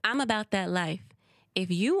I'm about that life.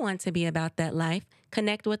 If you want to be about that life,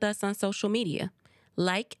 connect with us on social media.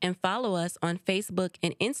 Like and follow us on Facebook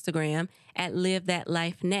and Instagram at Live That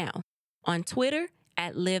Life Now, on Twitter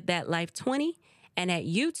at Live That Life 20, and at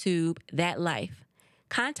YouTube That Life.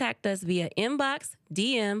 Contact us via inbox,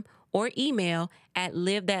 DM, or email at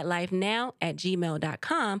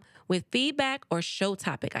livethatlifenow@gmail.com with feedback or show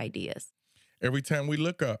topic ideas. Every time we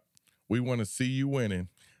look up, we want to see you winning.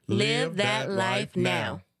 Live that life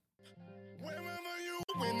now.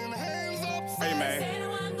 Hey, man.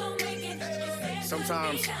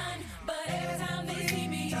 Sometimes it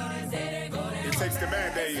takes the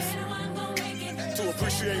bad days to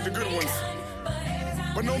appreciate the good ones.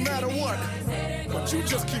 But no matter what, but you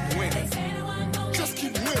just keep winning. Just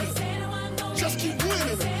keep winning. Just keep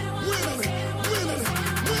winning. Winning.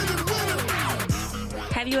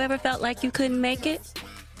 Have you ever felt like you couldn't make it?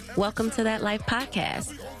 Welcome to That Life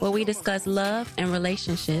podcast, where we discuss love and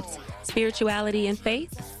relationships, spirituality and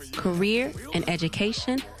faith, career and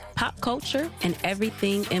education, pop culture, and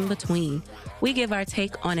everything in between. We give our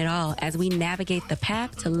take on it all as we navigate the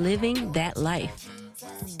path to living that life.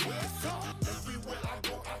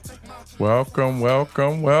 Welcome.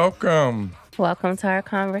 Welcome to our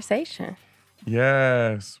conversation.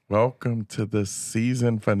 Yes, welcome to the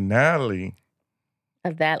season finale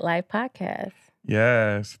Of That Life podcast.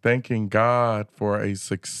 Yes, thanking God for a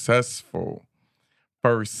successful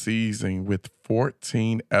first season with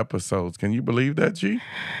 14 episodes. Can you believe that, G?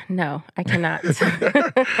 No, I cannot.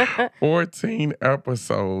 14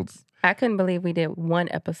 episodes. I couldn't believe we did one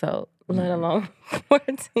episode, let alone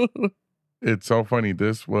 14. It's so funny.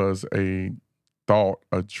 This was a thought,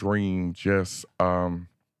 a dream just some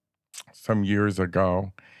years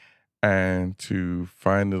ago. And to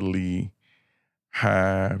finally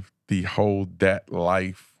have the whole That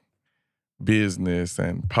Life business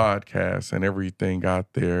and podcast and everything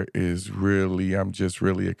out there is really, I'm just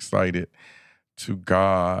really excited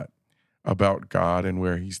about God and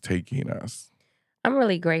where he's taking us. I'm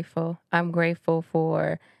really grateful. I'm grateful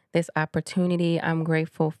for this opportunity. I'm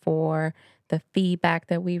grateful for the feedback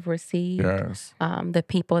that we've received. Yes. The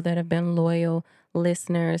people that have been loyal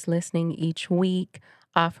listeners, listening each week,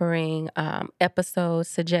 offering episode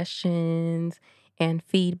suggestions and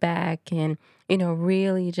feedback, and,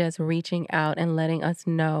 really just reaching out and letting us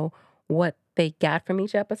know what they got from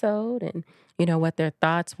each episode and, what their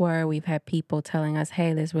thoughts were. We've had people telling us,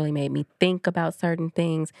 hey, this really made me think about certain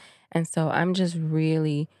things. And so I'm just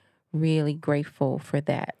really, really grateful for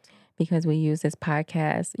that, because we use this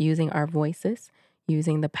podcast using our voices,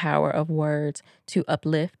 using the power of words to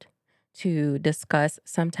uplift, to discuss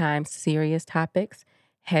sometimes serious topics,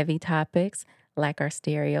 heavy topics, like our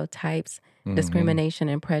stereotypes, discrimination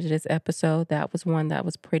and prejudice episode. That was one that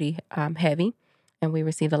was pretty heavy, and we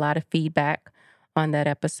received a lot of feedback on that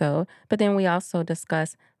episode. But then we also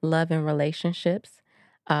discuss love and relationships,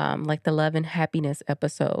 like the love and happiness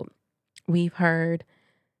episode. We've heard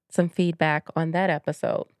some feedback on that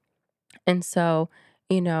episode. And so,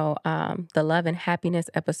 the love and happiness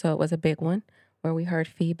episode was a big one, where we heard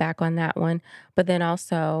feedback on that one. But then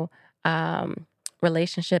also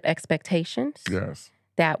relationship expectations. Yes.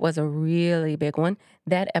 That was a really big one.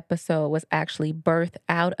 That episode was actually birthed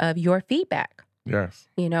out of your feedback. Yes.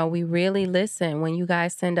 We really listen when you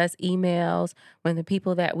guys send us emails, when the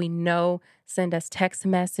people that we know send us text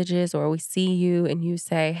messages, or we see you and you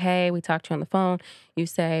say, hey, we talked to you on the phone. You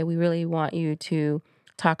say, we really want you to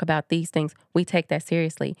talk about these things. We take that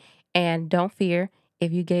seriously. And don't fear,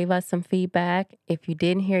 if you gave us some feedback, if you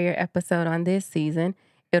didn't hear your episode on this season,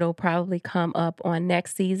 it'll probably come up on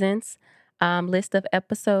next season's list of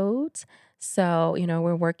episodes. So,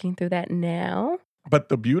 we're working through that now. But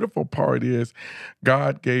the beautiful part is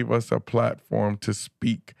God gave us a platform to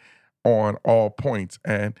speak on all points.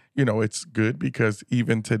 And, it's good because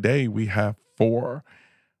even today we have 4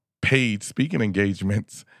 paid speaking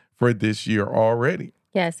engagements for this year already.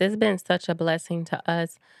 Yes, it's been such a blessing to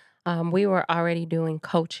us. We were already doing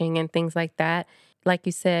coaching and things like that. Like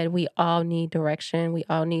you said, we all need direction. We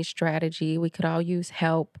all need strategy. We could all use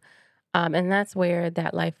help. And that's where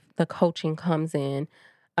the coaching comes in.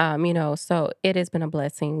 So it has been a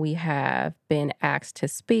blessing. We have been asked to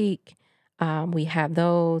speak. We have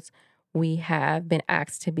those. We have been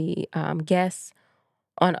asked to be guests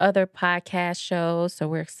on other podcast shows. So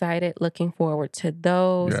we're excited, looking forward to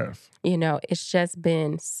those. Yes. It's just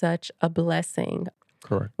been such a blessing.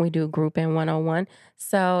 Correct. We do group and one-on-one.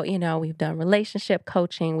 So, we've done relationship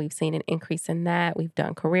coaching. We've seen an increase in that. We've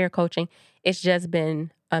done career coaching. It's just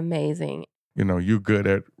been amazing. You're good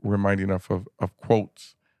at reminding us of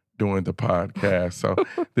quotes during the podcast. So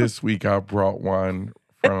this week I brought one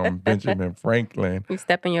from Benjamin Franklin, You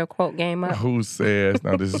stepping your quote game up. who says,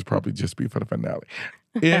 now this is probably just be for the finale.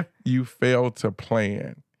 If you fail to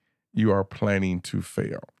plan, you are planning to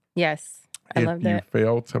fail. Yes, I love If you that.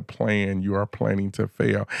 fail to plan, you are planning to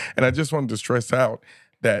fail. And I just wanted to stress out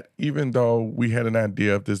that even though we had an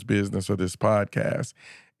idea of this business or this podcast,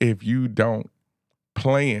 if you don't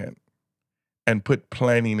plan and put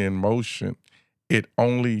planning in motion, it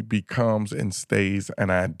only becomes and stays an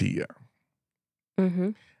idea.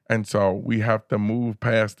 Mm-hmm. And so we have to move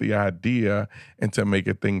past the idea into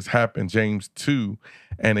making things happen. James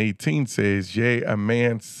 2:18 says, yea, a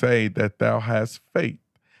man say that thou hast faith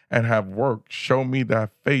and have works. Show me thy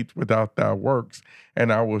faith without thy works,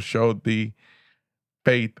 and I will show thee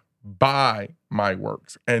faith by my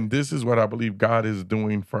works. And this is what I believe God is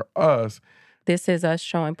doing for us. This is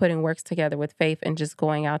us putting works together with faith and just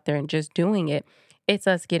going out there and just doing it. It's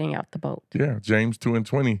us getting out the boat. Yeah, James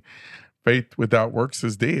 2:20, faith without works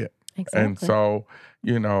is dead. Exactly. And so,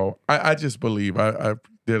 I just believe, I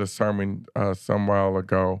did a sermon some while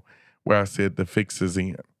ago where I said the fix is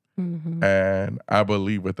in. Mm-hmm. And I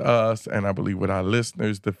believe with us, and I believe with our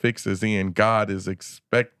listeners, the fix is in. God is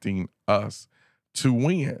expecting us to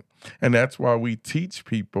win. And that's why we teach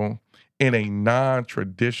people in a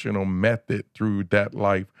non-traditional method through that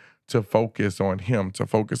life to focus on Him, to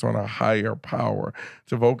focus on a higher power,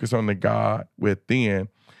 to focus on the God within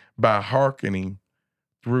by hearkening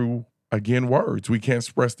through, again, words. We can't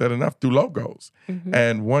express that enough, through logos. Mm-hmm.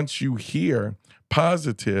 And once you hear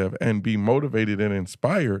positive and be motivated and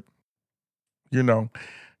inspired,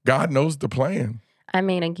 God knows the plan. I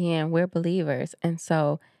mean, again, we're believers. And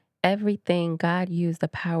so everything, God used the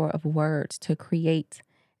power of words to create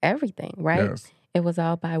everything, right? Yes. It was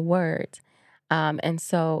all by words. And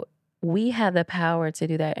so we have the power to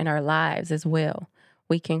do that in our lives as well.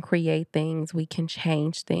 We can create things, we can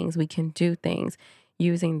change things, we can do things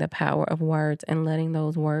using the power of words and letting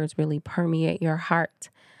those words really permeate your heart.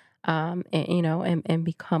 And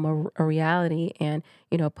become a reality, and,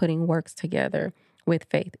 putting works together with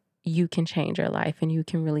faith, you can change your life and you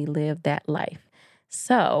can really live that life.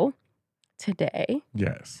 So today,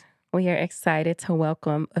 Yes. we are excited to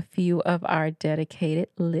welcome a few of our dedicated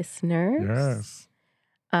listeners.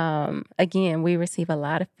 Yes. Again, we receive a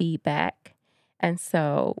lot of feedback, and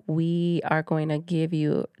so we are going to give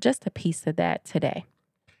you just a piece of that today.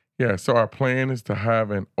 Yeah, so our plan is to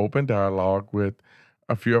have an open dialogue with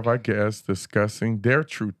a few of our guests discussing their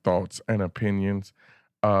true thoughts and opinions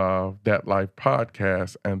of That Life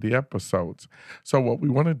podcast and the episodes. So what we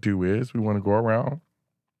want to do is we want to go around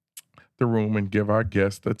the room and give our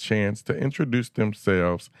guests a chance to introduce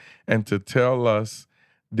themselves and to tell us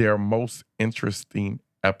their most interesting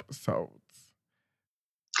episodes.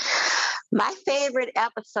 My favorite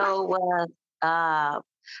episode was, I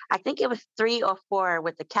think it was 3 or 4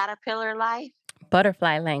 with the caterpillar life.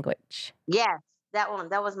 Butterfly language. Yes, that one.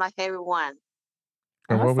 That was my favorite one.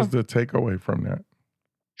 And what was Awesome. the takeaway from that?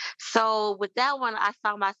 So with that one, I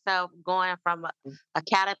saw myself going from a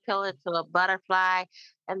caterpillar to a butterfly,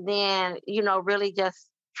 and then, really just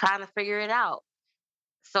trying to figure it out.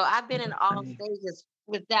 So I've been in all stages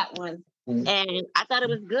with that one, and I thought it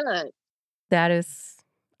was good. That is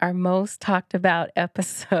our most talked about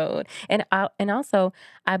episode. And also,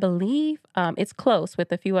 I believe it's close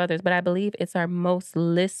with a few others, but I believe it's our most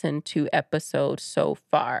listened to episode so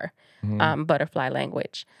far, Butterfly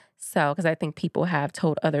Language. So, because I think people have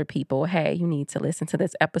told other people, hey, you need to listen to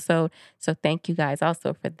this episode. So thank you guys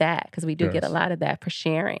also for that, because we do get a Yes. lot of that for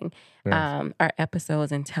sharing Yes. our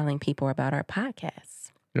episodes and telling people about our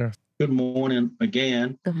podcasts. Yes. Good morning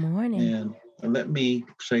again. Good morning. And let me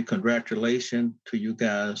say congratulations to you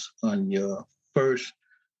guys on your first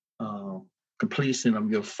completion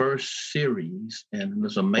of your first series. And it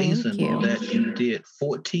was amazing you. that you did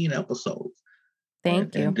 14 episodes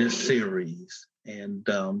Thank in you. this series. And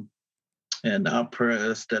our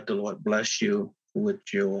prayer is that the Lord bless you with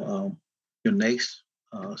your next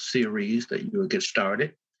series, that you will get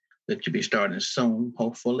started, that you'll be starting soon,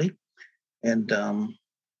 hopefully. And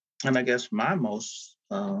I guess my most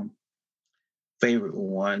favorite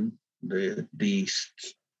one, the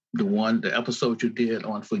episode you did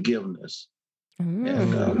on forgiveness,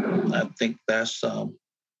 and I think that's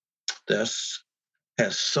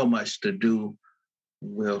has so much to do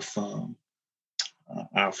with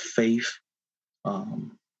our faith,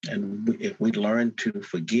 and if we learn to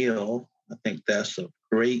forgive, I think that's a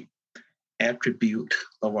great attribute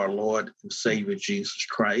of our Lord and Savior Jesus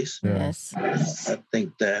Christ. Yes. I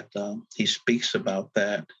think that he speaks about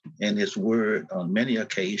that in his word on many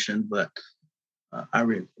occasions, but I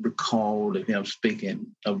recall him speaking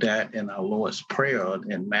of that in our Lord's Prayer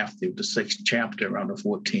in Matthew, the 6th chapter, around the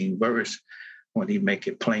 14th verse, when he make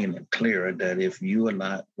it plain and clear that if you are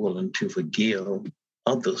not willing to forgive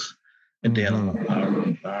others, and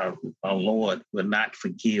then our Lord will not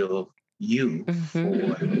forgive you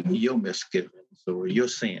for your misgivings or your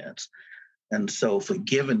sins. And so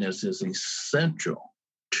forgiveness is essential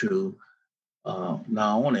to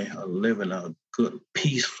not only living a good,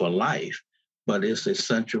 peaceful life, but it's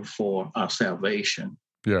essential for our salvation.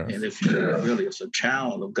 Yes. And if you're really as a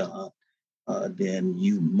child of God, then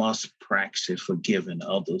you must practice forgiving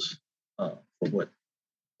others for what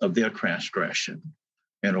of their transgression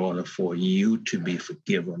in order for you to be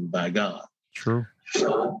forgiven by God. True.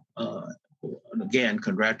 So again,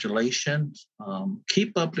 congratulations.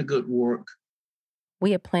 Keep up the good work.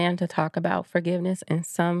 We had planned to talk about forgiveness in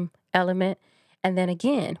some element. And then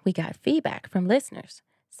again, we got feedback from listeners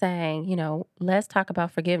saying, let's talk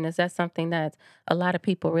about forgiveness. That's something that a lot of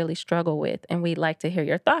people really struggle with. And we'd like to hear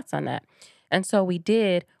your thoughts on that. And so we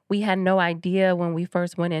did. We had no idea when we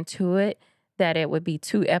first went into it that it would be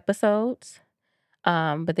 2 episodes.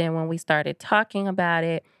 But then when we started talking about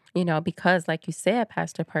it, because like you said,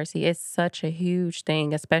 Pastor Percy, it's such a huge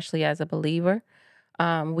thing, especially as a believer.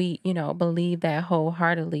 We, believe that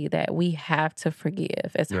wholeheartedly that we have to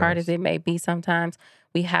forgive. As hard as Yes. it may be sometimes,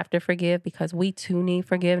 we have to forgive because we too need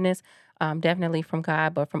forgiveness, definitely from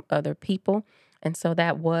God, but from other people. And so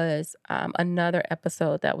that was another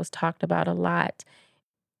episode that was talked about a lot.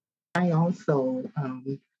 I also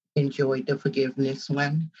enjoyed the forgiveness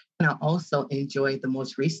one. And I also enjoyed the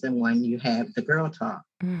most recent one. You have the girl talk.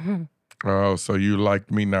 Mm-hmm. Oh, so you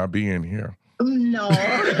liked me not being here. No.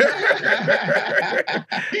 I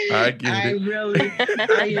get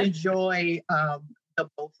it. I enjoy the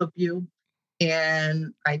both of you.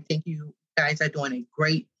 And I think you guys are doing a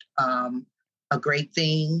great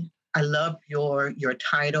thing. I love your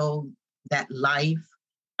title, That Life.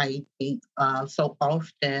 I think so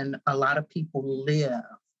often a lot of people live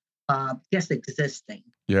just existing.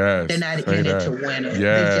 Yes. They're not say in it that. to win it.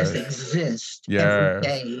 Yes. They just exist every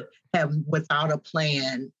day, without a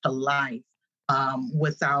plan to life,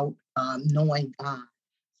 without knowing God.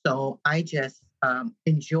 So I just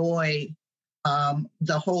enjoy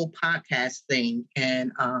the whole podcast thing.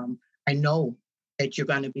 And I know that you're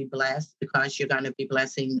going to be blessed because you're going to be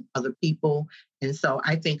blessing other people. And so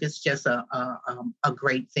I think it's just a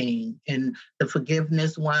great thing. And the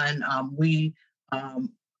forgiveness one, we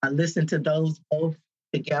listened to those both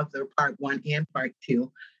together, part 1 and part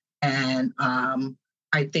 2. And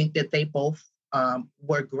I think that they both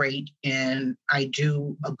were great. And I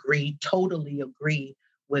do totally agree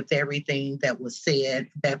with everything that was said,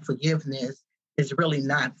 that forgiveness is really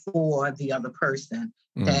not for the other person,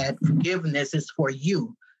 that forgiveness is for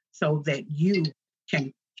you so that you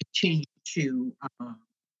can continue to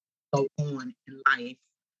go on in life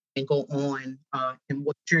and go on in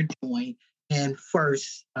what you're doing. And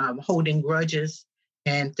first, holding grudges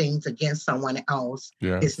and things against someone else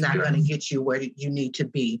is not going to get you where you need to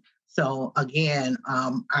be. So again,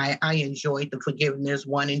 I enjoyed the forgiveness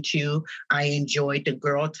 1 and 2. I enjoyed the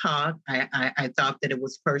girl talk. I thought that it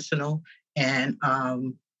was personal. And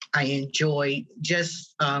I enjoyed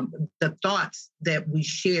just the thoughts that we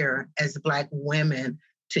share as Black women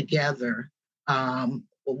together,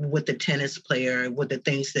 with the tennis player, with the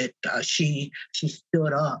things that she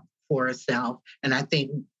stood up for herself. And I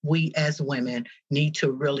think we as women need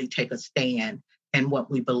to really take a stand in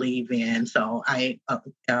what we believe in. So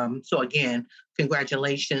so again,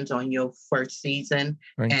 congratulations on your first season.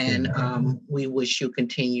 Thank you. We wish you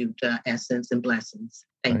continued essence and blessings.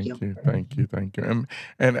 Thank you. Thank you.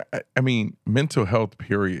 And I mean, mental health,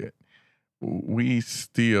 period. We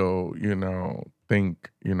still,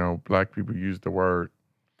 think, Black people use the word,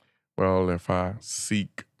 well, if I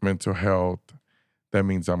seek mental health, that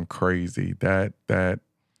means I'm crazy. That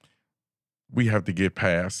we have to get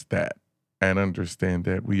past that and understand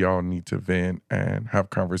that we all need to vent and have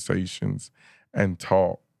conversations and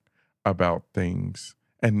talk about things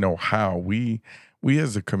and know how. We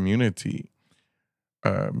as a community,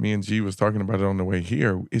 me and G was talking about it on the way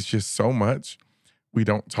here, it's just so much we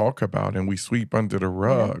don't talk about and we sweep under the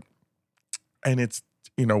rug. And it's,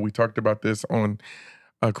 we talked about this on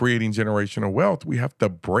Creating Generational Wealth. We have to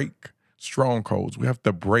break strongholds. We have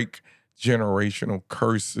to break generational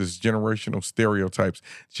curses, generational stereotypes,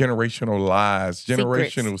 generational lies,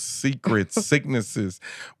 generational secrets, sicknesses.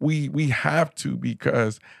 We have to,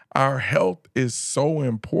 because our health is so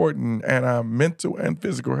important, and our mental and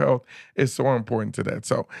physical health is so important to that.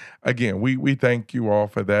 So again, we thank you all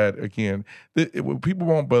for that. Again, people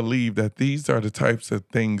won't believe that these are the types of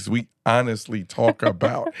things we honestly talk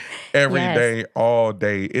about every Yes. day, all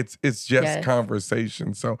day. It's just Yes.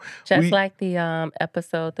 conversation. So Just like the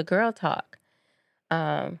episode, the Girl Talk,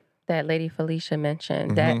 that Lady Felicia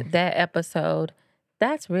mentioned, that episode,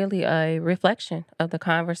 that's really a reflection of the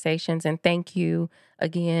conversations. And thank you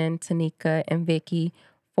again, Tanika and Vicky,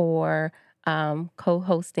 for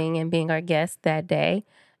co-hosting and being our guests that day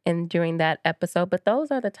and during that episode. But those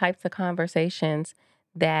are the types of conversations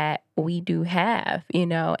that we do have,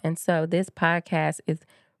 and so this podcast is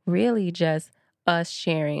really just us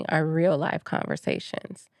sharing our real life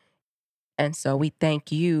conversations. And so we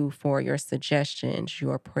thank you for your suggestions,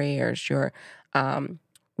 your prayers, your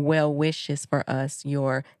well wishes for us,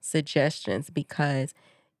 your suggestions, because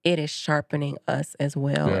it is sharpening us as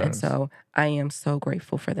well. And Yes. so I am so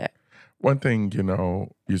grateful for that. One thing,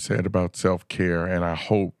 you said about self-care, and I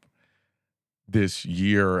hope this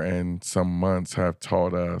year and some months have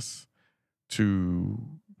taught us to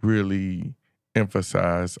really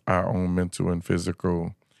emphasize our own mental and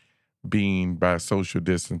physical being by social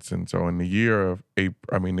distancing. So in the year of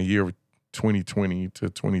 2020 to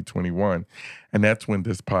 2021, and that's when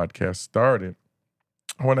this podcast started,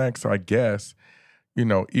 I want to ask our guests,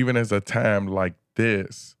 even as a time like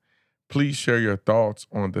this, please share your thoughts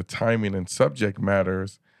on the timing and subject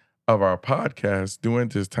matters of our podcast during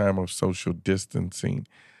this time of social distancing.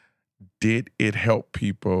 Did it help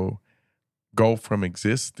people go from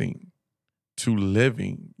existing to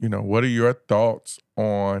living? What are your thoughts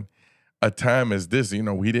on a time as this?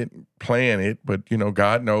 We didn't plan it, but,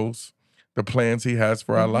 God knows the plans he has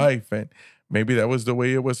for our life. And maybe that was the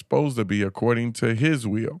way it was supposed to be according to his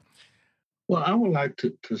will. Well, I would like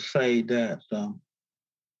to say that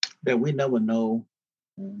that we never know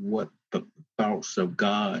what the thoughts of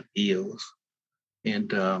God is.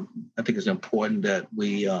 And I think it's important that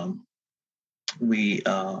we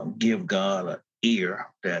give God an ear,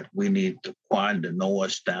 that we need to quiet the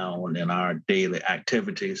noise down in our daily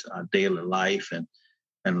activities, our daily life,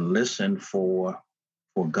 and listen for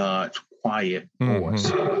God's quiet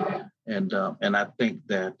voice. And I think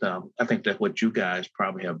that what you guys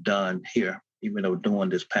probably have done here, even though during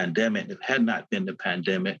this pandemic, if it had not been the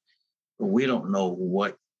pandemic, we don't know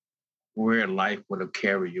where life would have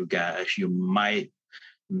carried you guys. You might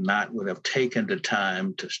not would have taken the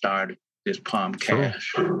time to start this podcast.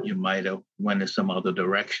 Sure. You might have went in some other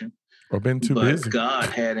direction. Or been too busy. But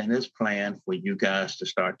God had in his plan for you guys to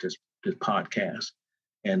start this podcast.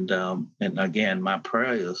 And again, my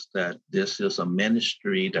prayer is that this is a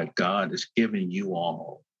ministry that God is giving you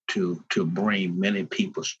all to bring many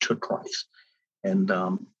people to Christ. And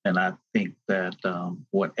I think that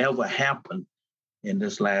whatever happened in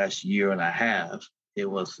this last year and a half, it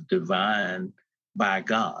was divine by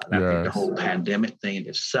God. Yes. I think the whole pandemic thing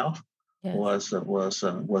itself was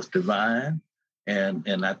divine,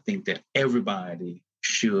 and I think that everybody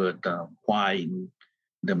should quieten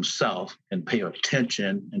themselves and pay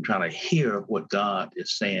attention and try to hear what God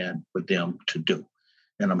is saying for them to do.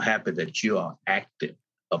 And I'm happy that you are active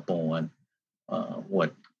upon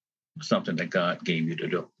something that God gave you to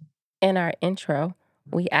do. In our intro,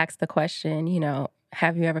 we asked the question,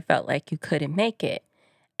 have you ever felt like you couldn't make it?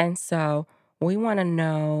 And so we want to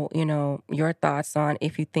know, your thoughts on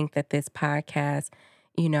if you think that this podcast,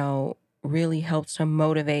 really helps to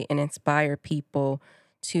motivate and inspire people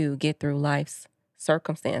to get through life's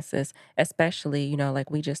circumstances, especially,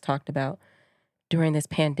 like we just talked about during this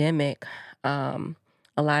pandemic. A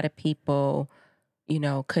lot of people,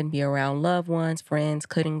 couldn't be around loved ones, friends,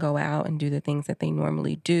 couldn't go out and do the things that they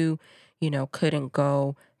normally do, couldn't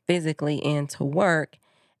go physically into work.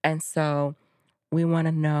 And so we want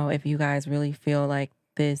to know if you guys really feel like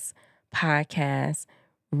this podcast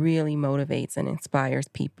really motivates and inspires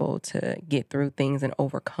people to get through things and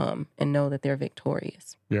overcome and know that they're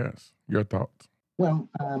victorious. Yes. Your thoughts? Well,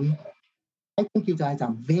 I think you guys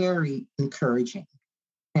are very encouraging.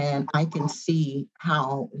 And I can see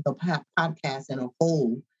how the podcast in a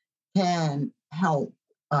whole can help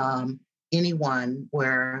anyone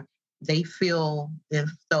where they feel as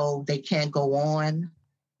though they can't go on.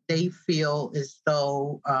 They feel as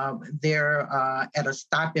though they're at a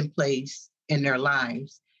stopping place in their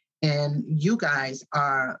lives. And you guys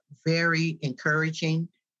are very encouraging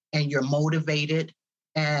and you're motivated.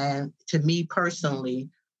 And to me personally,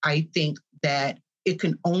 I think that it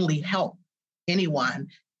can only help anyone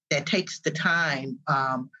that takes the time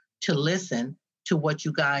to listen to what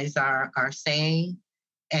you guys are saying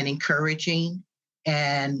and encouraging.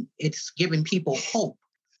 And it's giving people hope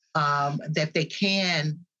that they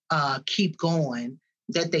can keep going,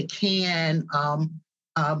 that they can,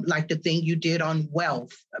 like the thing you did on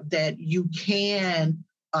wealth, that you can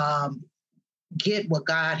get what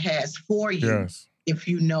God has for you if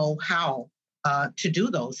you know how to do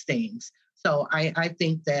those things. So I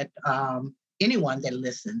think that anyone that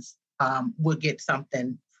listens will get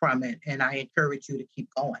something from it. And I encourage you to keep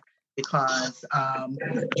going because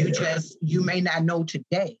you may not know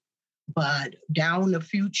today, but down the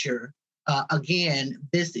future, again,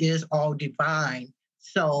 this is all divine.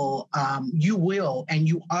 So you will and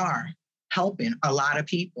you are helping a lot of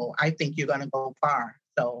people. I think you're going to go far.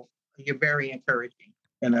 So you're very encouraging.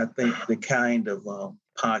 And I think the kind of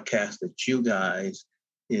podcast that you guys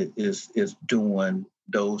is doing,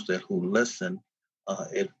 those that who listen,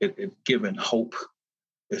 it's giving hope.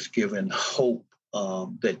 It's giving hope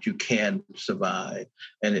that you can survive,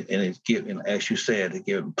 and it's giving, as you said, it's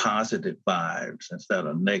giving positive vibes instead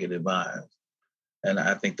of negative vibes. And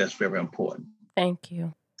I think that's very important. Thank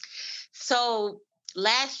you. So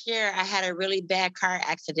last year, I had a really bad car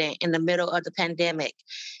accident in the middle of the pandemic,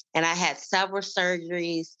 and I had several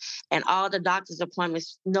surgeries and all the doctor's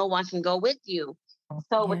appointments. No one can go with you.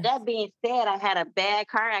 So with that being said, I had a bad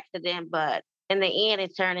car accident, but in the end,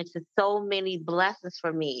 it turned into so many blessings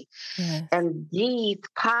for me. Yes. And these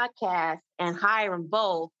podcasts and Hiram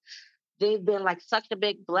both, they've been like such a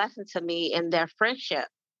big blessing to me in their friendship.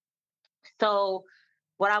 So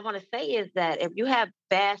what I want to say is that if you have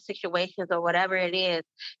bad situations or whatever it is,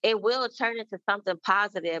 it will turn into something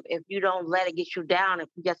positive if you don't let it get you down, if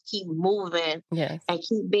you just keep moving and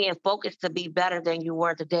keep being focused to be better than you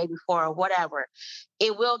were the day before or whatever.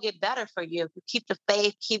 It will get better for you. If you keep the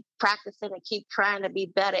faith, keep practicing and keep trying to be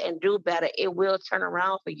better and do better, it will turn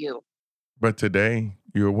around for you. But today,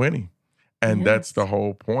 you're winning. And that's the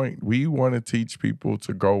whole point. We want to teach people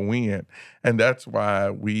to go in. And that's why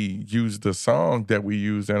we use the song that we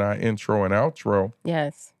use in our intro and outro.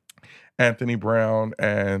 Yes. Anthony Brown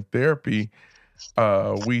and Therapy.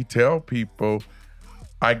 We tell people,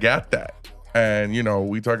 I got that. And,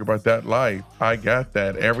 we talk about that life. I got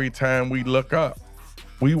that. Every time we look up,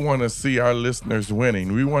 we want to see our listeners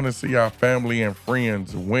winning. We want to see our family and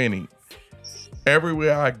friends winning.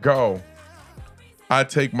 Everywhere I go, I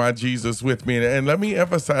take my Jesus with me. And let me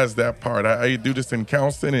emphasize that part. I do this in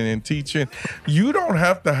counseling and in teaching. You don't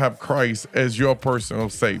have to have Christ as your personal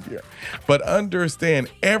savior. But understand,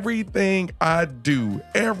 everything I do,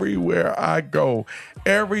 everywhere I go,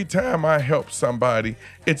 every time I help somebody,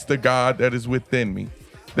 it's the God that is within me,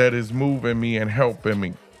 that is moving me and helping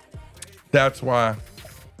me. That's why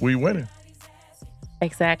we winning.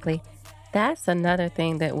 Exactly. That's another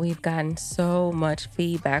thing that we've gotten so much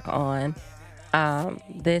feedback on.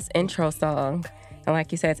 This intro song, and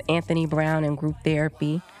like you said, it's Anthony Brown and Group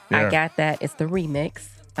Therapy. I got that. It's the remix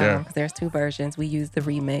because there's two versions. We use the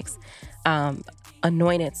remix.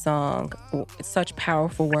 Anointed song, such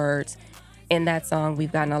powerful words in that song.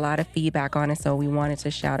 We've gotten a lot of feedback on it, so we wanted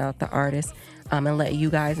to shout out the artist and let you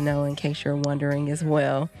guys know in case you're wondering as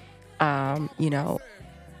well. The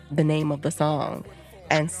name of the song,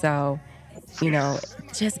 and so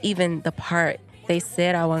just even the part. They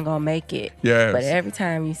said I wasn't gonna make it. Yes. But every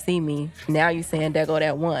time you see me, now you saying there go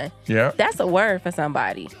that one. Yeah. That's a word for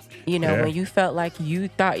somebody. When you felt like you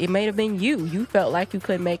thought it may have been you. You felt like you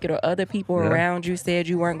couldn't make it, or other people around you said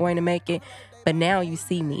you weren't going to make it. But now you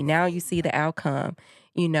see me. Now you see the outcome,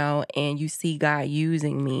 and you see God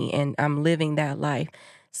using me, and I'm living that life.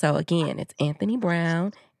 So again, it's Anthony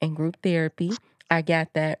Brown and Group Therapy. I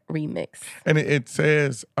got that remix. And it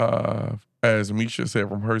says, as Misha said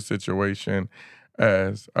from her situation,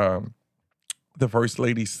 as the First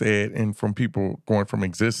Lady said, and from people going from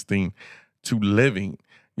existing to living,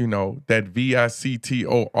 that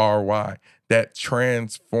VICTORY, that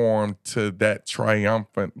transformed to that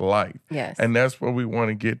triumphant life. Yes. And that's what we want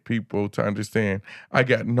to get people to understand. I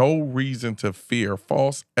got no reason to fear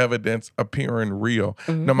false evidence appearing real,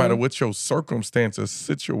 no matter what your circumstances,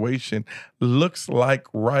 situation looks like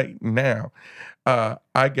right now.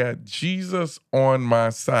 I got Jesus on my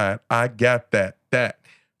side. I got that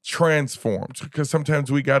transformed, because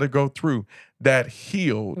sometimes we got to go through that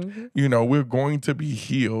healed. We're going to be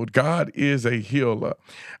healed. God is a healer.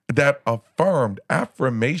 That affirmed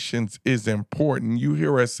affirmations is important. You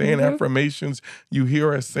hear us saying affirmations, you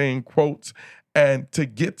hear us saying quotes, and to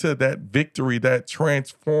get to that victory, that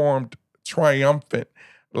transformed, triumphant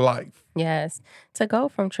life. Yes. To go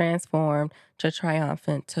from transformed to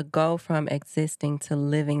triumphant, to go from existing to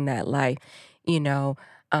living that life.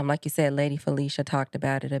 Like you said, Lady Felicia talked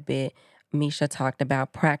about it a bit. Misha talked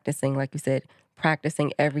about practicing, like you said,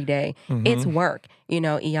 practicing every day. It's work.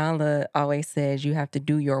 Iyanla always says you have to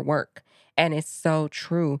do your work. And it's so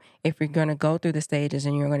true. If you're going to go through the stages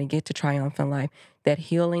and you're going to get to triumphant life, that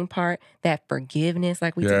healing part, that forgiveness,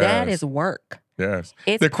 like we said, that is work. Yes.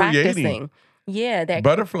 It's practicing. Yeah, that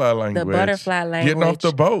butterfly language. The butterfly language.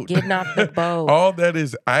 Getting off the boat. All that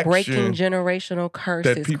is action. Breaking generational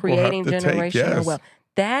curses, creating generational wealth.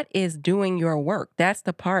 That is doing your work. That's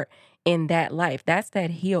the part in that life. That's that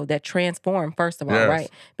heal, that transform, first of all, right?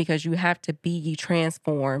 Because you have to be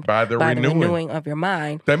transformed by the renewing of your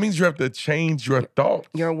mind. That means you have to change your thoughts.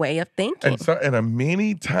 Your way of thinking. And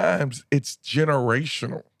many times it's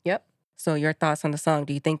generational. Yep. So your thoughts on the song?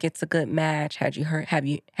 Do you think it's a good match? Had you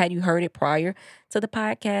heard it prior to the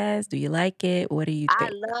podcast? Do you like it? What do you think? I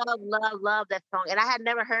love that song. And I had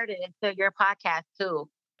never heard it until your podcast too.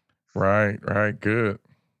 Right. Good.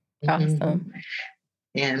 Awesome.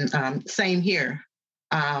 And same here.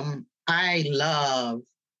 I love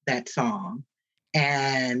that song.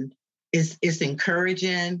 And it's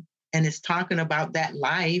encouraging and it's talking about that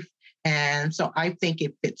life. And so I think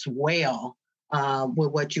it fits well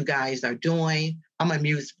with what you guys are doing. I'm a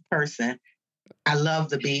music person. I love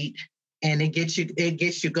the beat and it gets you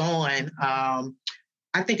going.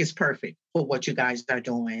 I think it's perfect for what you guys are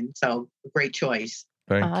doing. So great choice.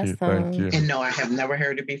 Thank you. And no, I have never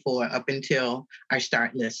heard it before up until I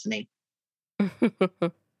start listening.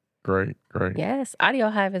 Great. Yes. Audio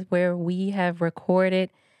Hive is where we have recorded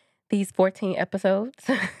these 14 episodes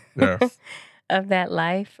of that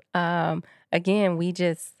life. Again, we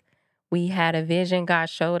had a vision. God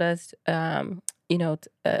showed us,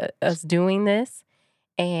 us doing this.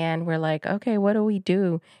 And we're like, okay, what do we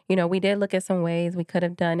do? We did look at some ways we could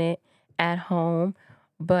have done it at home,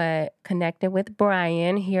 but connected with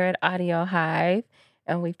Brian here at Audio Hive,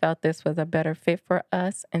 and we felt this was a better fit for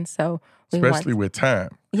us. And so especially with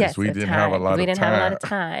time. Yes, we didn't have a lot of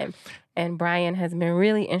time. And Brian has been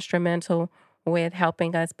really instrumental with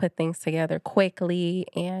helping us put things together quickly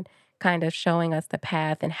and kind of showing us the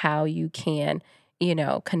path and how you can,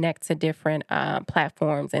 connect to different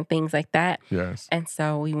platforms and things like that. Yes. And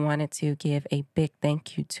so we wanted to give a big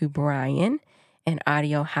thank you to Brian and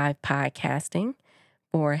Audio Hive Podcasting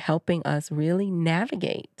for helping us really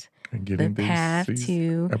navigate and getting the path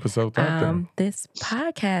to episodes out there. This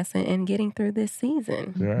podcast and getting through this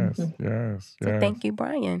season. Yes. So thank you,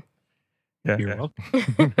 Brian. Yeah. You're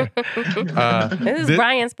welcome. This is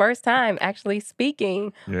Brian's first time actually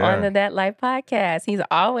speaking on the That Life podcast. He's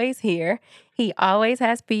always here. He always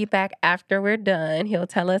has feedback after we're done. He'll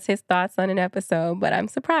tell us his thoughts on an episode, but I'm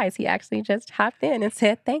surprised he actually just hopped in and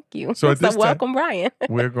said thank you. So welcome, Brian.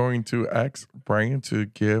 We're going to ask Brian to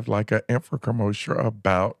give like an infomercial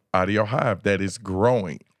about Audio Hive that is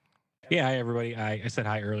growing. Yeah, hi, everybody. I said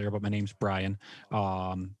hi earlier, but my name's Brian.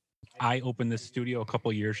 I opened this studio a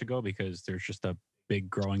couple years ago because there's just a big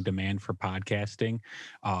growing demand for podcasting.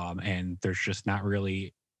 And there's just not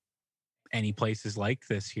really any places like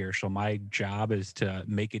this here. So my job is to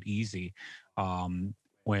make it easy.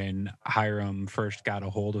 When Hiram first got a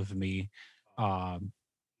hold of me,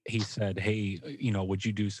 he said, hey, would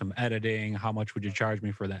you do some editing? How much would you charge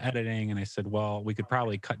me for the editing? And I said, well, we could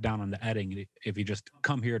probably cut down on the editing if you just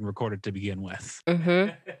come here and record it to begin with.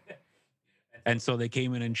 Mm-hmm. And so they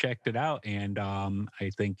came in and checked it out. And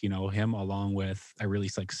I think, him along with, I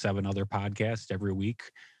release like 7 other podcasts every week.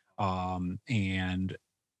 And,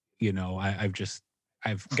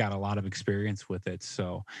 I've got a lot of experience with it.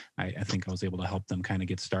 So I think I was able to help them kind of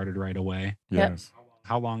get started right away. Yes.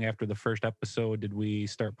 How long after the first episode did we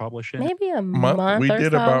start publishing? Maybe a month we or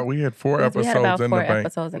did so. We had 4 episodes in the bank.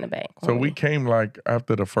 Episodes in the bank. So we came like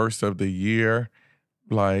after the first of the year.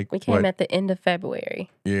 Like we came at the end of February.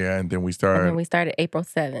 Yeah, and then we started. And then we started April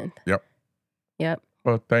 7th. Yep.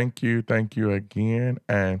 Well, thank you again,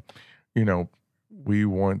 and we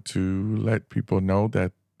want to let people know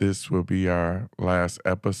that this will be our last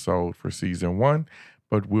episode for season 1,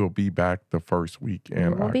 but we'll be back the first week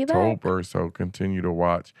in October. So continue to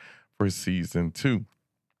watch for season 2.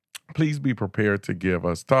 Please be prepared to give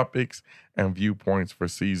us topics and viewpoints for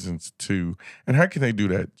seasons 2. And how can they do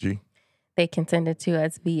that, G? They can send it to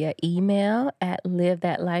us via email at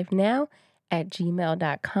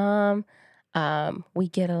livethatlifenow@gmail.com. We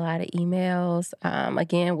get a lot of emails,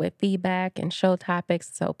 again, with feedback and show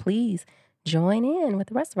topics. So please join in with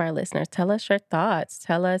the rest of our listeners. Tell us your thoughts.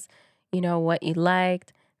 Tell us, what you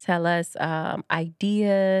liked. Tell us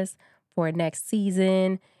ideas for next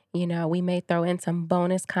season. We may throw in some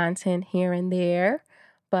bonus content here and there,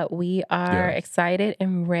 but we are excited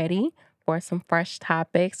and ready for some fresh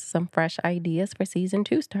topics, some fresh ideas for season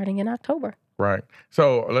 2 starting in October. Right.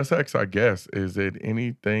 So let's ask our guest, is it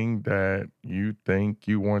anything that you think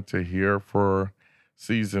you want to hear for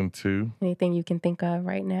season 2? Anything you can think of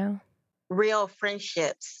right now? Real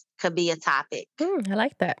friendships could be a topic. I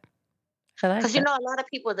like that. I like Because, that. a lot of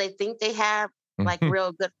people, they think they have like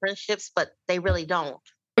real good friendships, but they really don't.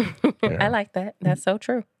 I like that. That's so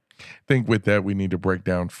true. I think with that, we need to break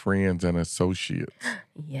down friends and associates.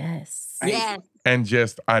 Yes. Yes. And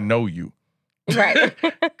just, I know you. Right.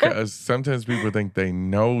 Because sometimes people think they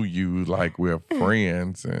know you like we're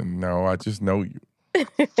friends. And no, I just know you.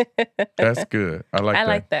 That's good. I like that. I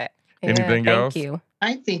like that. Anything else? Thank you.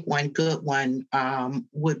 I think one good one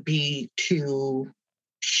would be to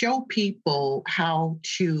show people how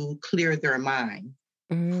to clear their mind.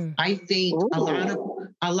 I think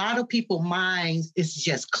a lot of people's minds is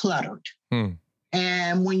just cluttered.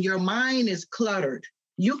 And when your mind is cluttered,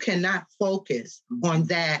 you cannot focus on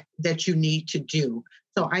that you need to do.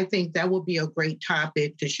 So I think that would be a great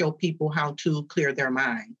topic to show people how to clear their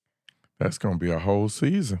mind. That's going to be a whole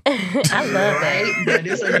season. I love that. That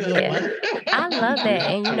is a good one. I love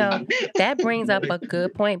that. And, that brings up a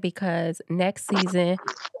good point because next season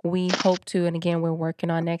we hope to, and again, we're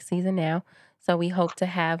working on next season now. So we hope to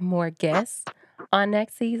have more guests on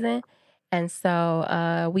next season. And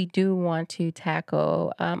so we do want to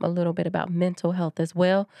tackle a little bit about mental health as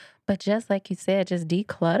well. But just like you said, just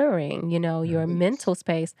decluttering, your mental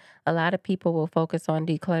space. A lot of people will focus on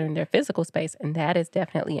decluttering their physical space. And that is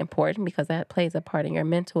definitely important because that plays a part in your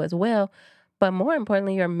mental as well. But more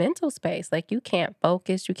importantly, your mental space. Like you can't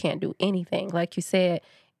focus, you can't do anything. Like you said,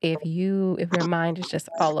 if your mind is just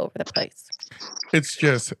all over the place. It's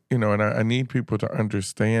just, and I need people to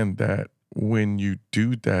understand that when you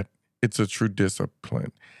do that, it's a true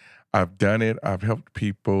discipline. I've done it. I've helped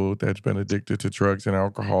people that's been addicted to drugs and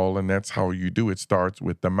alcohol, and that's how you do it. Starts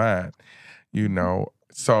with the mind,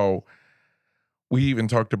 So we even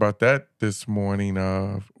talked about that this morning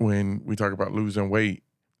when we talk about losing weight.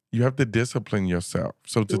 You have to discipline yourself.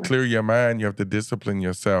 So to clear your mind, you have to discipline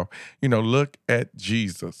yourself. Look at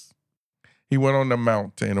Jesus. He went on the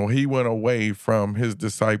mountain, or he went away from his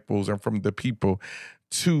disciples and from the people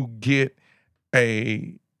to get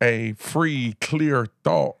a free, clear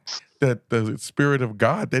thought, that the Spirit of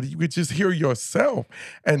God, that you could just hear yourself.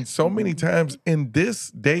 And so many times in this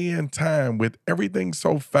day and time, with everything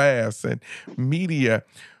so fast and media,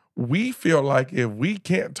 we feel like if we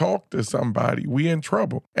can't talk to somebody, we're in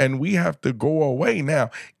trouble and we have to go away. Now,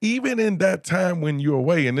 even in that time when you're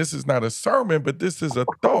away, and this is not a sermon, but this is a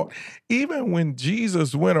thought, even when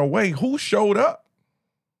Jesus went away, who showed up?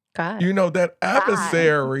 God. That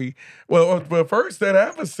adversary. Well, first that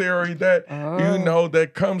adversary that,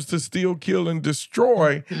 that comes to steal, kill, and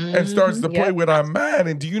destroy and starts to play with our mind.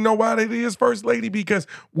 And do you know why that is, First Lady? Because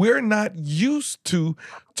we're not used to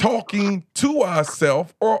talking to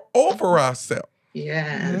ourselves or over ourselves.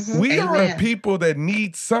 Yes. We are a people that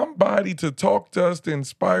need somebody to talk to us, to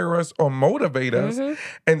inspire us or motivate us.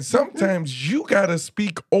 And sometimes you got to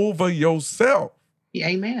speak over yourself.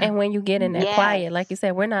 Amen. And when you get in that quiet, like you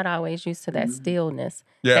said, we're not always used to that stillness,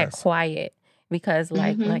 that quiet, because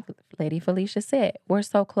like Lady Felicia said, we're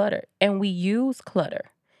so cluttered, and we use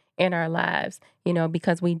clutter in our lives,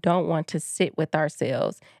 because we don't want to sit with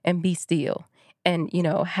ourselves and be still and,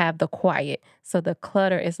 have the quiet. So the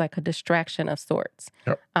clutter is like a distraction of sorts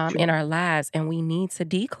in our lives, and we need to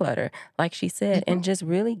declutter, like she said, and just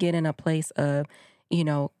really get in a place of,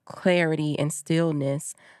 clarity and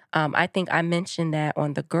stillness. I think I mentioned that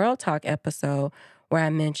on the Girl Talk episode where I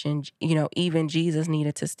mentioned, even Jesus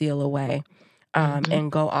needed to steal away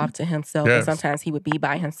and go off to himself. Yes. And sometimes he would be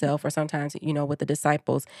by himself, or sometimes, with the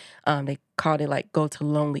disciples, they called it like go to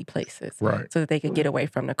lonely places so that they could get away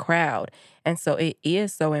from the crowd. And so it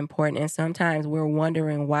is so important. And sometimes we're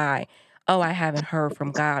wondering why, I haven't heard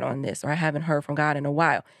from God on this, or I haven't heard from God in a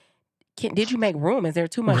while. Did you make room? Is there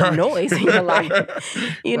too much noise in your life?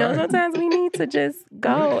 Sometimes we need to just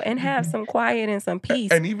go and have some quiet and some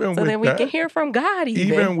peace, and even so with that we can hear from God.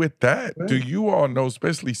 Even with that, do you all know,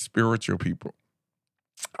 especially spiritual people,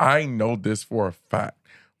 I know this for a fact.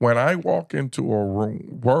 When I walk into a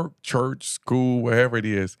room, work, church, school, wherever it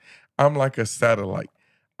is, I'm like a satellite.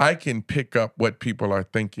 I can pick up what people are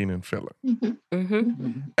thinking and feeling.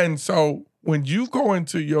 And so when you go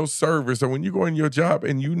into your service or when you go in your job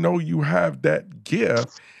and you have that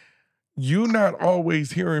gift, you're not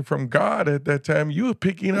always hearing from God at that time. You're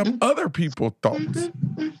picking up other people's thoughts.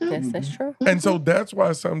 Yes, that's true. And so that's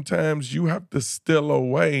why sometimes you have to still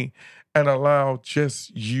away and allow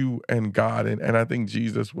just you and God. And I think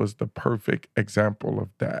Jesus was the perfect example of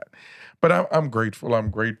that. But I'm grateful.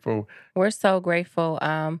 We're so grateful.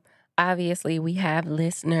 Obviously, we have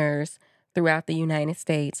listeners throughout the United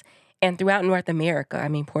States and throughout North America. I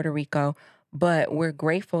mean, Puerto Rico. But we're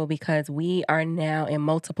grateful because we are now in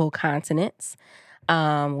multiple continents.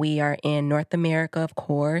 We are in North America, of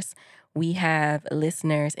course. We have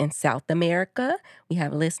listeners in South America. We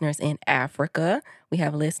have listeners in Africa. We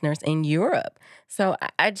have listeners in Europe. So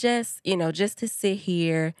I just, just to sit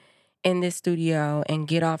here in this studio and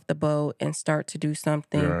get off the boat and start to do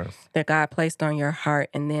something that God placed on your heart,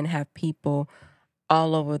 and then have people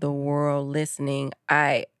all over the world listening.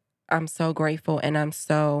 I'm so grateful, and I'm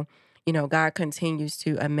so, God continues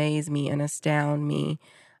to amaze me and astound me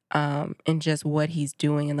in just what he's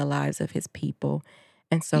doing in the lives of his people.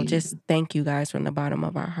 And so just thank you guys from the bottom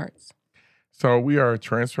of our hearts. So we are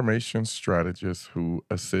transformation strategists who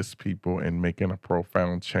assist people in making a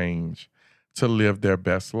profound change to live their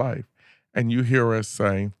best life. And you hear us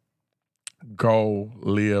say, go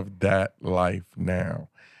live that life now.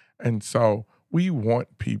 And so we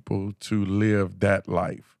want people to live that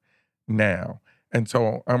life now. And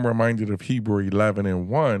so I'm reminded of Hebrews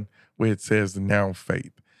 11:1, where it says, now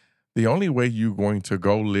faith. The only way you're going to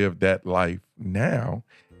go live that life now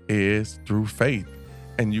is through faith.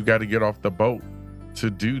 And you got to get off the boat to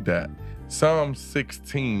do that. Psalm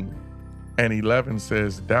 16:11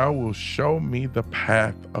 says, thou will show me the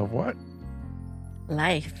path of what?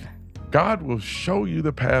 Life. God will show you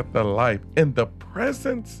the path of life in the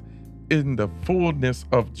presence, in the fullness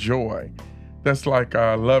of joy. That's like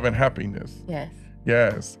love and happiness. Yes.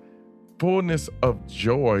 Yes. Fullness of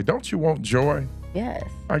joy. Don't you want joy? Yes.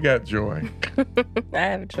 I got joy. I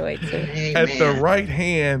have joy too. Amen. At the right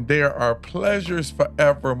hand, there are pleasures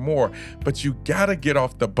forevermore. But you gotta get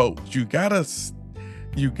off the boat. You gotta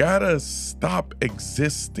stop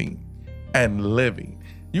existing and living.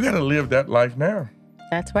 You gotta live that life now.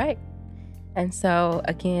 That's right. And so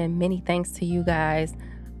again, many thanks to you guys.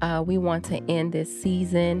 We want to end this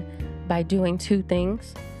season by doing two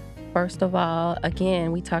things. First of all,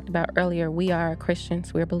 again, we talked about earlier, we are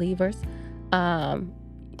Christians, we're believers.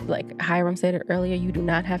 Like Hiram said it earlier, you do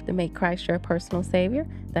not have to make Christ your personal savior.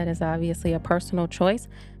 That is obviously a personal choice.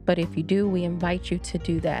 But if you do, we invite you to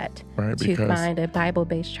do that. Right, to find a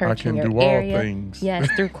Bible-based church in your do area. all things. Yes,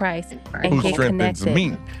 through Christ. And who get strengthens connected.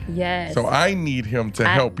 me. Yes. So I need him to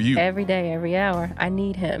help you. Every day, every hour, I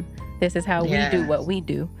need him. This is how we do what we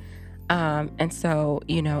do. And so,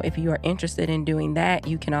 if you are interested in doing that,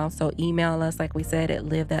 you can also email us, like we said, at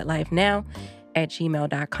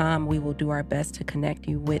livethatlifenow@gmail.com. We will do our best to connect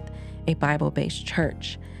you with a Bible-based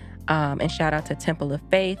church. And shout out to Temple of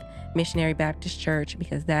Faith Missionary Baptist Church,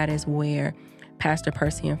 because that is where Pastor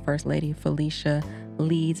Percy and First Lady Felicia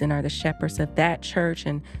leads and are the shepherds of that church.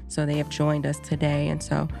 And so they have joined us today. And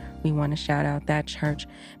so we want to shout out that church.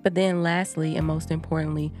 But then lastly, and most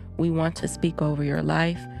importantly, we want to speak over your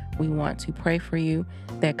life. We want to pray for you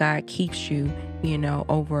that God keeps you,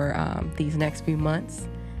 over these next few months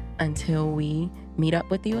until we meet up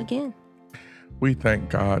with you again. We thank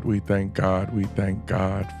God. We thank God. We thank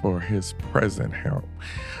God for his present help.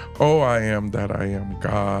 Oh, I am that I am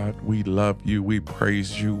God. We love you. We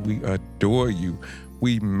praise you. We adore you.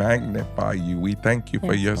 We magnify you. We thank you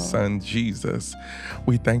for your son, Jesus.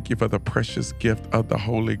 We thank you for the precious gift of the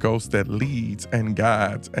Holy Ghost that leads and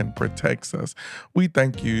guides and protects us. We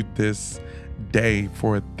thank you this day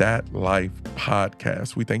for That Life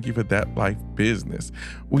podcast. We thank you for That Life business.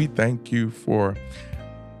 We thank you for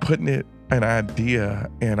putting an idea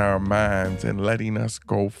in our minds and letting us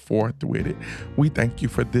go forth with it. We thank you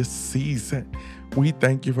for this season. We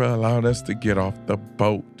thank you for allowing us to get off the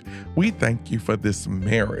boat. We thank you for this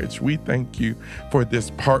marriage. We thank you for this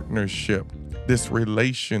partnership, this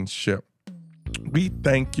relationship. We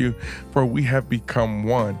thank you for we have become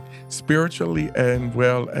one spiritually and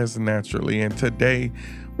well as naturally. And today,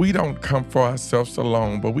 we don't come for ourselves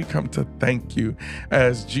alone, but we come to thank you.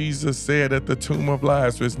 As Jesus said at the tomb of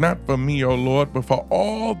Lazarus, not for me, O Lord, but for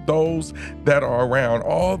all those that are around,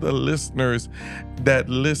 all the listeners that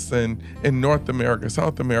listen in North America,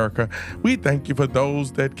 South America. We thank you for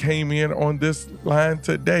those that came in on this line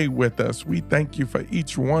today with us. We thank you for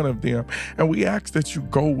each one of them. And we ask that you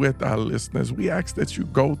go with our listeners. We ask that you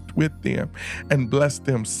go with them and bless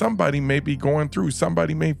them. Somebody may be going through.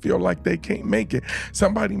 Somebody may feel like they can't make it.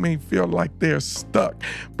 Somebody may feel like they're stuck.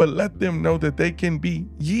 But let them know that they can be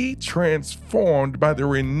ye transformed by the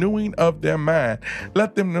renewing of their mind.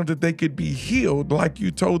 Let them know that they could be healed like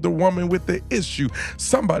you told the woman with the issue.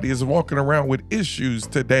 Somebody is walking around with issues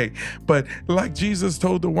today. But like Jesus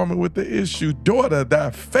told the woman with the issue, daughter,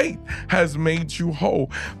 thy faith has made you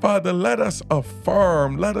whole. Father, let us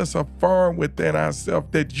affirm within ourselves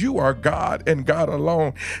that you are God and God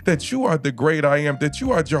alone, that you are the great I am, that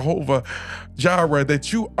you are Jehovah Jireh,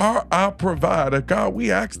 that you you are our provider. God,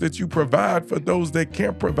 we ask that you provide for those that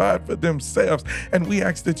can't provide for themselves. And we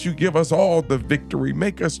ask that you give us all the victory.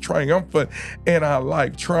 Make us triumphant in our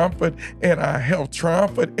life, triumphant in our health,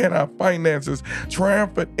 triumphant in our finances,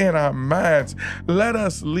 triumphant in our minds. Let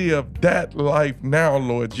us live that life now,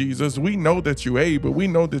 Lord Jesus. We know that you're able. We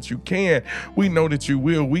know that you can. We know that you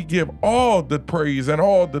will. We give all the praise and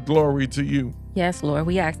all the glory to you. Yes, Lord,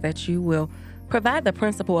 we ask that you will provide the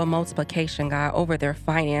principle of multiplication, God, over their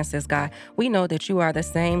finances, God. We know that you are the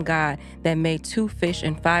same God that made 2 fish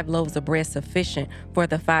and 5 loaves of bread sufficient for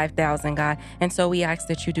the 5,000, God. And so we ask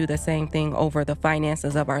that you do the same thing over the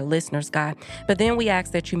finances of our listeners, God. But then we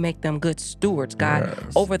ask that you make them good stewards, God,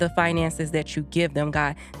 over the finances that you give them,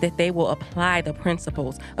 God, that they will apply the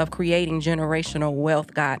principles of creating generational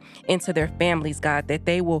wealth, God, into their families, God, that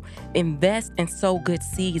they will invest and sow good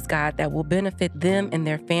seeds, God, that will benefit them and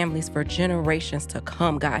their families for generations to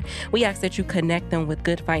come, God. We ask that you connect them with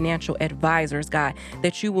good financial advisors, God,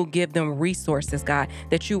 that you will give them resources, God,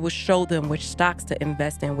 that you will show them which stocks to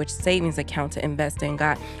invest in, which savings account to invest in,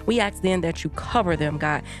 God. We ask then that you cover them,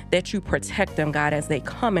 God, that you protect them, God, as they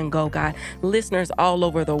come and go, God. Listeners all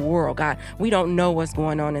over the world, God, we don't know what's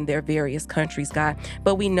going on in their various countries, God,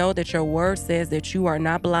 but we know that your word says that you are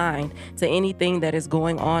not blind to anything that is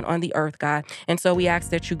going on the earth, God. And so we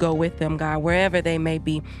ask that you go with them, God, wherever they may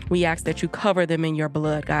be. We ask that you cover them in your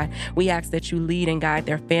blood, God. We ask that you lead and guide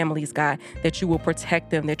their families, God, that you will protect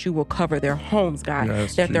them, that you will cover their homes, God,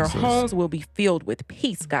 that their homes will be filled with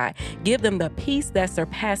peace, God. Give them the peace that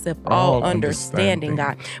surpasses all understanding,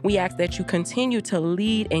 God. We ask that you continue to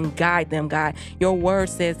lead and guide them, God. Your word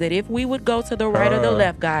says that if we would go to the right or the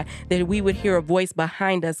left, God, that we would hear a voice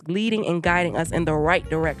behind us leading and guiding us in the right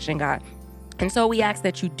direction, God. And so we ask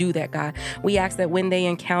that you do that, God. We ask that when they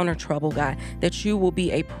encounter trouble, God, that you will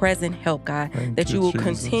be a present help, God, that you will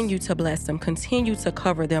continue to bless them, continue to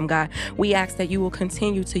cover them, God. We ask that you will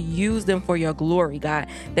continue to use them for your glory, God,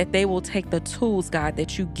 that they will take the tools, God,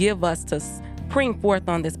 that you give us to bring forth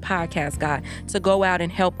on this podcast, God, to go out and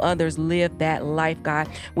help others live that life, God.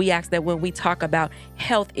 We ask that when we talk about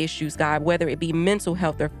health issues, God, whether it be mental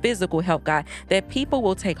health or physical health, God, that people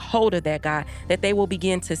will take hold of that, God, that they will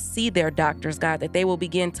begin to see their doctors, God, that they will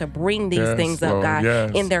begin to bring these things up,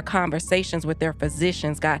 God, in their conversations with their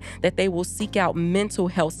physicians, God, that they will seek out mental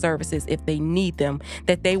health services if they need them,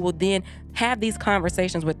 that they will then have these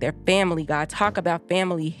conversations with their family, God. Talk about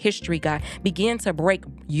family history, God. Begin to break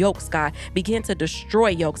yokes, God. Begin to destroy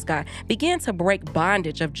yokes, God. Begin to break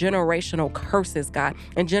bondage of generational curses, God,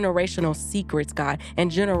 and generational secrets, God, and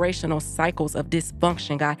generational cycles of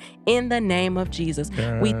dysfunction, God. In the name of Jesus,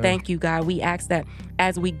 we thank you, God. We ask that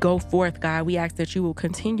as we go forth, God, we ask that you will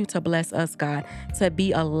continue to bless us, God, to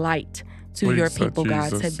be a light to your people, God,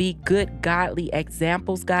 to be good, godly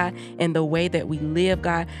examples, God, in the way that we live,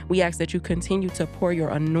 God. We ask that you continue to pour your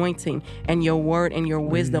anointing and your word and your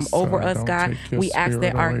wisdom over us, God. We ask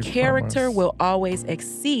that our character will always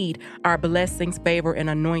exceed our blessings, favor, and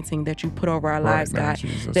anointing that you put over our lives, God,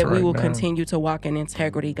 that we will continue to walk in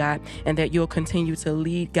integrity, God, and that you'll continue to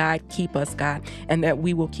lead, guide, keep us, God, and that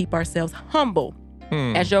we will keep ourselves humble,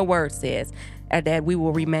 as your word says, and that we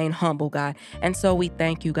will remain humble, God. And so we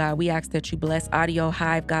thank you, God. We ask that you bless Audio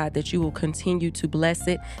Hive, God, that you will continue to bless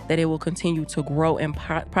it, that it will continue to grow and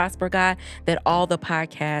prosper, God, that all the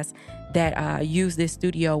podcasts that use this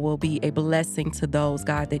studio will be a blessing to those,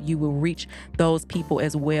 God, that you will reach those people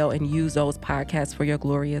as well and use those podcasts for your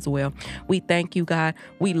glory as well. We thank you, God.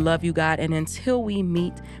 We love you, God. And until we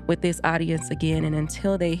meet with this audience again and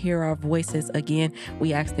until they hear our voices again,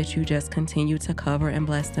 we ask that you just continue to cover and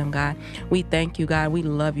bless them, God. We thank you, God. We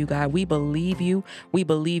love you, God. We believe you. We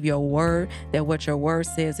believe your word, that what your word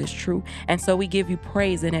says is true. And so we give you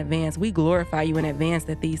praise in advance. We glorify you in advance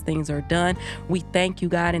that these things are done. We thank you,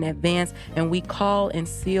 God, in advance. And we call and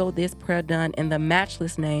seal this prayer done in the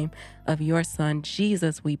matchless name of your son,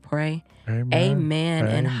 Jesus, we pray. Amen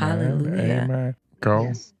and hallelujah. Amen.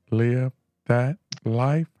 Go live that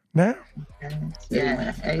life now.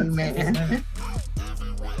 Yeah. Amen.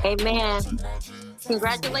 Amen.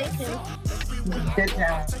 Congratulations. Good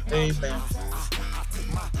job. Amen.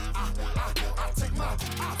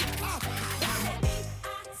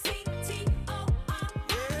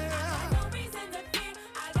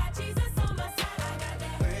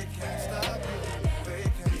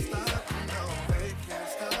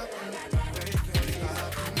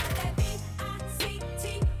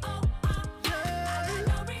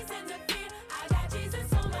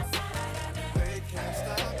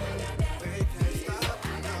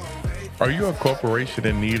 Are you a corporation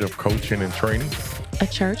in need of coaching and training? A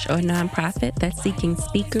church or nonprofit that's seeking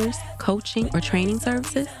speakers, coaching, or training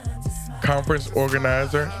services? conference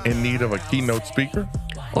organizer in need of a keynote speaker,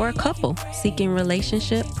 or a couple seeking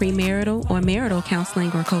relationship, premarital, or marital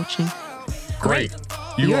counseling or coaching. Great.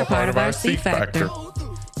 You are part of our C Factor.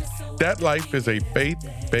 That Life is a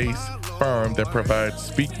faith-based firm that provides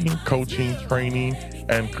speaking, coaching, training,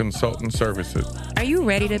 and consultant services. Are you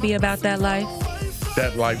ready to be about that life?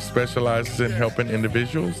 That Life specializes in helping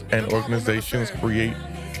individuals and organizations create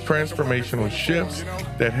transformational shifts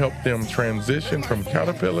that help them transition from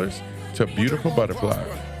caterpillars to beautiful butterflies.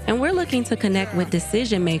 And we're looking to connect with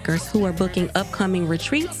decision makers who are booking upcoming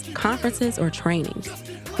retreats, conferences, or trainings.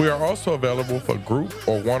 We are also available for group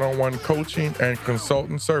or one-on-one coaching and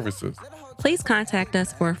consultant services. Please contact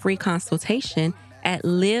us for a free consultation at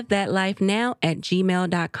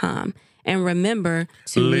livethatlifenow@gmail.com. And remember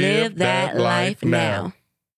to live that life now.